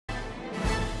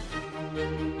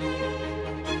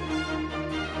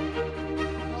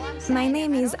My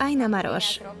name is Ajna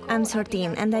Marosz. I'm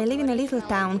 13 and I live in a little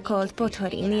town called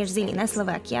Podhory near Žilina,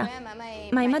 Slovakia.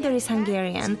 My mother is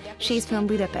Hungarian, she's from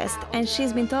Budapest, and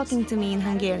she's been talking to me in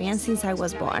Hungarian since I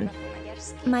was born.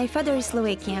 My father is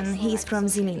Slovakian, he's from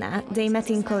Žilina. They met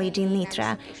in college in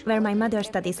Nitra, where my mother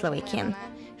studied Slovakian.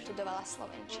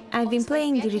 I've been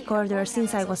playing the recorder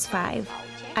since I was 5.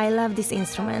 I love this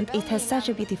instrument, it has such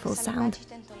a beautiful sound.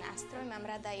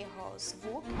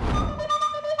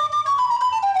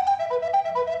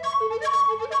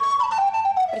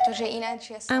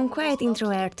 I'm quite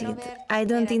introverted. I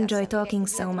don't enjoy talking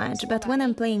so much, but when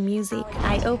I'm playing music,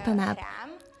 I open up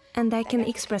and I can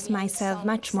express myself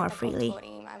much more freely.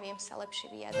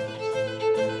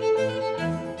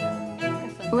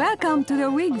 Welcome to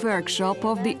the wig workshop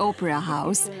of the Opera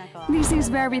House. This is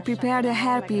where we prepare the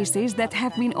hairpieces that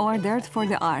have been ordered for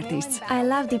the artists. I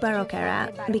love the Baroque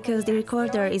era, because the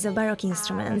recorder is a Baroque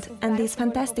instrument, and these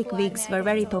fantastic wigs were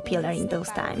very popular in those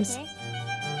times.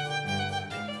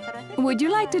 Would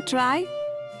you like to try?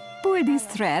 Pull this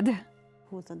thread.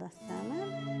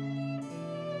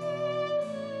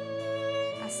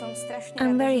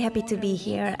 I'm very happy to be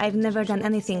here. I've never done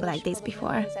anything like this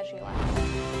before.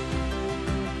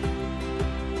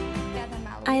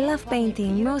 I love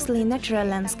painting, mostly natural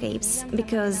landscapes,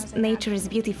 because nature is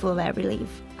beautiful where we live.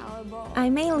 I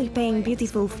mainly paint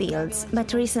beautiful fields,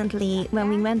 but recently, when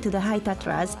we went to the High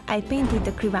Tatras, I painted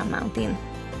the Krivan mountain.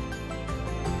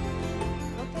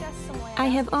 I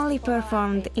have only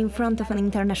performed in front of an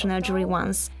international jury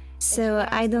once, so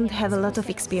I don't have a lot of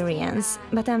experience,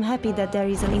 but I'm happy that there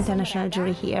is an international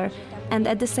jury here, and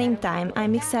at the same time,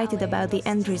 I'm excited about the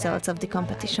end results of the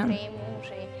competition.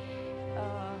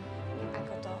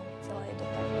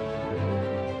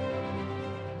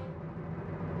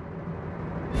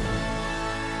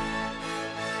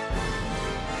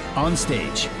 On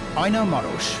stage, Ajna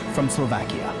Marosz from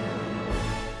Slovakia.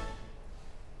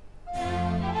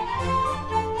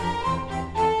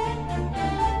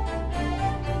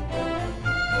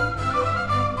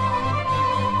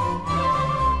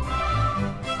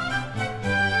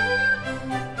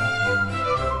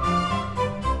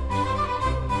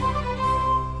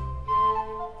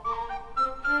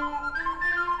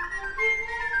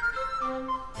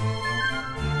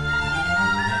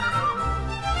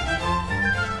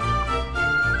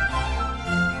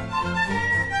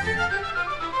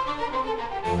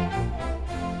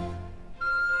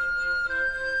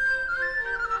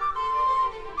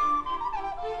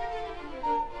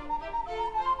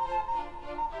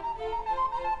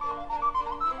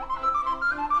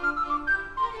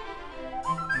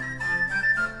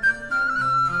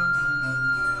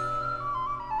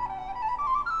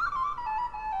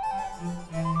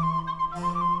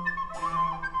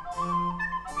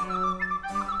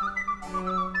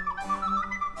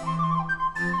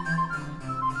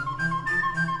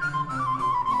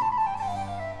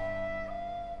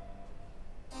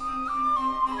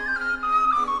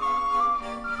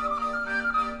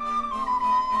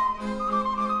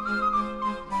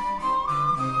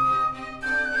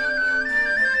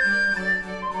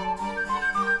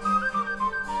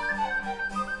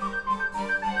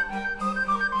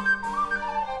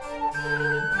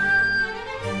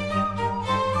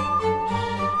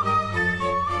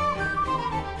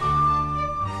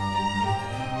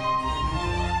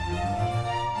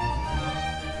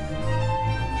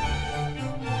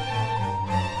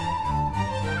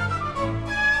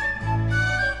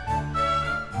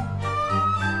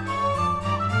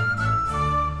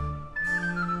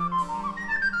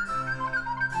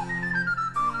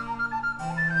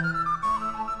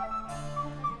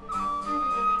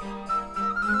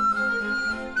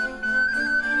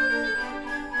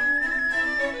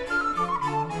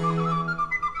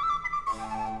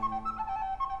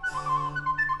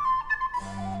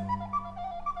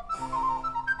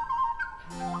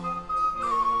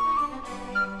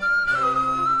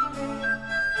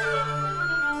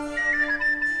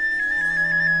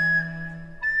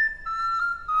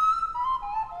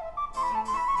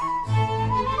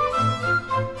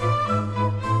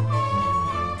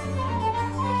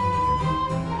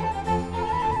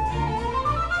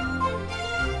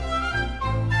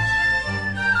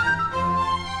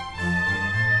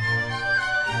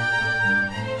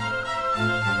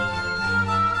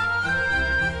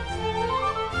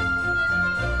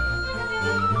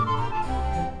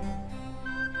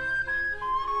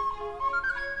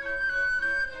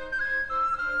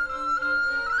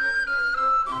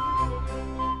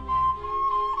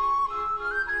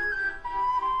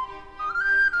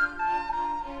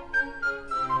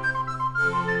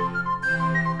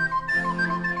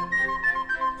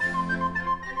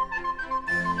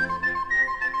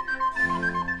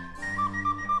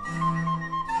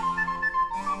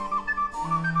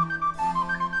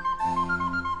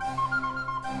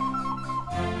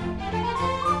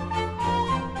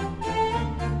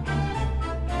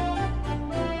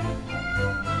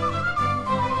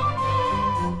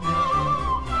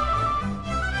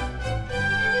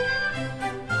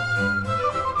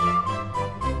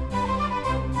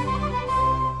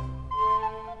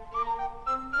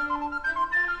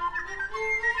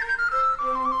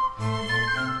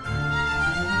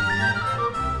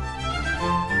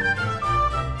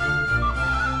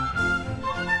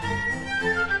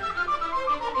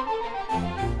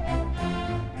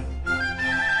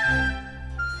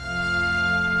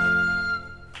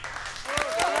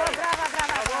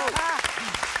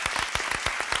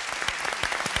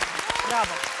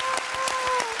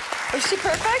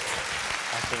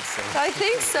 I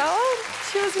think so.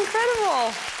 She was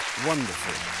incredible.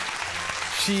 Wonderful.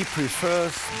 She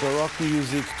prefers Baroque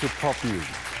music to pop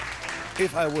music.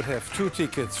 If I would have 2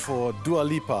 tickets for Dua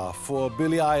Lipa, for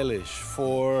Billie Eilish,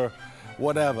 for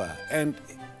whatever, and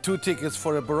 2 tickets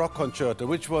for a Baroque concerto,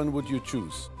 which one would you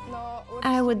choose?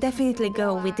 I would definitely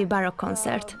go with the Baroque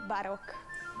concert. Bravo.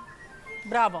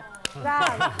 Bravo.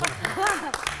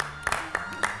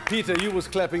 Peter, you was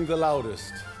clapping the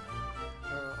loudest.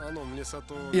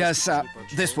 Yes,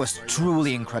 this was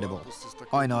truly incredible.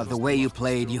 Ajna, the way you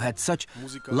played, you had such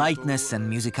lightness and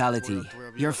musicality.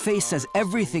 Your face says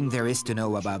everything there is to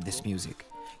know about this music.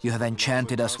 You have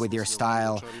enchanted us with your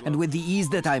style and with the ease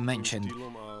that I mentioned.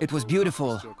 It was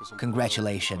beautiful.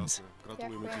 Congratulations.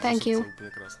 Thank you.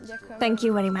 Thank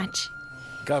you very much.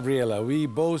 Gabriela, we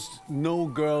both know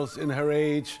girls in her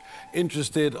age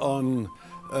interested on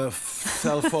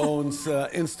cell phones,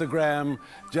 Instagram,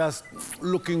 just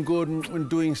looking good and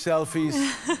doing selfies.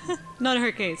 Not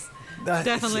her case.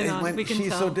 Definitely not. We can she's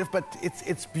tell. so different, but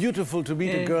it's beautiful to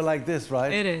meet a girl like this,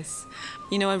 right? It is.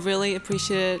 You know, I really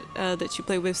appreciate that you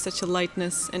play with such a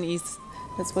lightness and ease.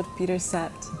 That's what Peter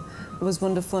said. It was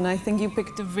wonderful, and I think you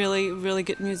picked a really, really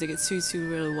good music. It suits you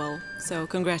really well. So,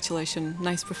 congratulations.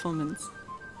 Nice performance.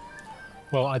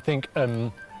 Well, I think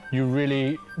you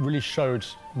really showed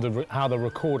how the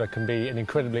recorder can be an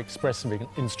incredibly expressive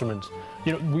instrument.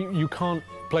 You know, you can't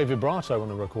play vibrato on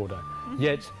a recorder,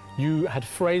 yet you had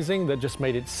phrasing that just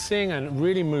made it sing and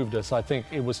really moved us. I think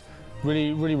it was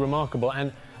really, really remarkable.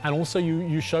 And also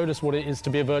you showed us what it is to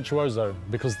be a virtuoso,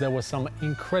 because there were some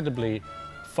incredibly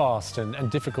fast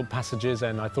and difficult passages,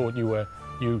 and I thought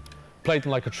you played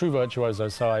them like a true virtuoso,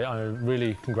 so I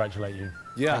really congratulate you.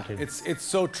 Yeah, it's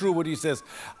so true what he says.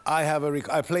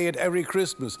 I play it every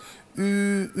Christmas.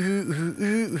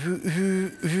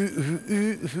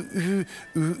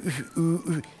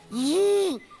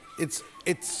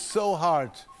 It's so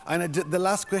hard. And the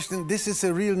last question, this is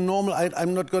a real normal,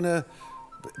 I'm not gonna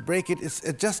break it. It's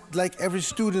just like every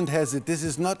student has it. This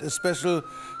is not a special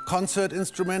concert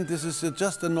instrument. This is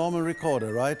just a normal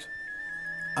recorder, right?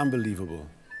 Unbelievable.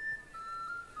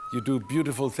 You do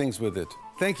beautiful things with it.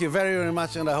 Thank you very, very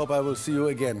much, and I hope I will see you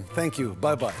again. Thank you.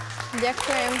 Bye-bye.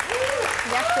 Ďakujem.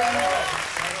 Ďakujem.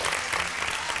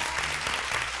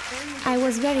 I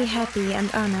was very happy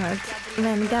and honored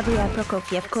when Gabriel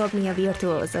Prokofiev called me a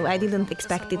virtuoso. I didn't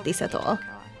expect this at all.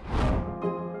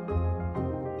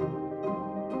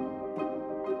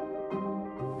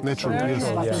 Natural, yes,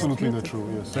 absolutely natural,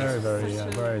 yes. Very,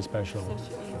 very special.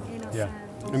 Yeah.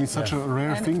 And it's such a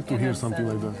rare thing to hear something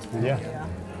like that. Yeah.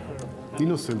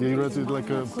 Innocent, you read it like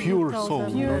a pure soul.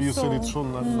 You said it so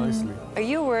nicely. Are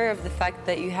you aware of the fact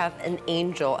that you have an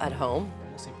angel at home?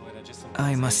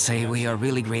 I must say we are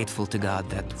really grateful to God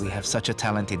that we have such a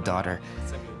talented daughter.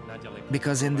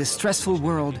 Because in this stressful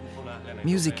world,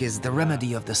 music is the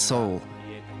remedy of the soul.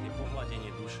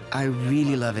 I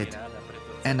really love it.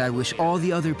 And I wish all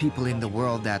the other people in the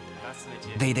world that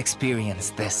they'd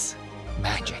experience this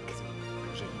magic.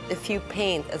 If you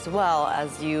paint as well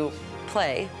as you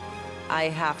play, I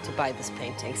have to buy this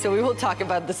painting. So we will talk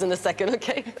about this in a second,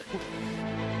 okay?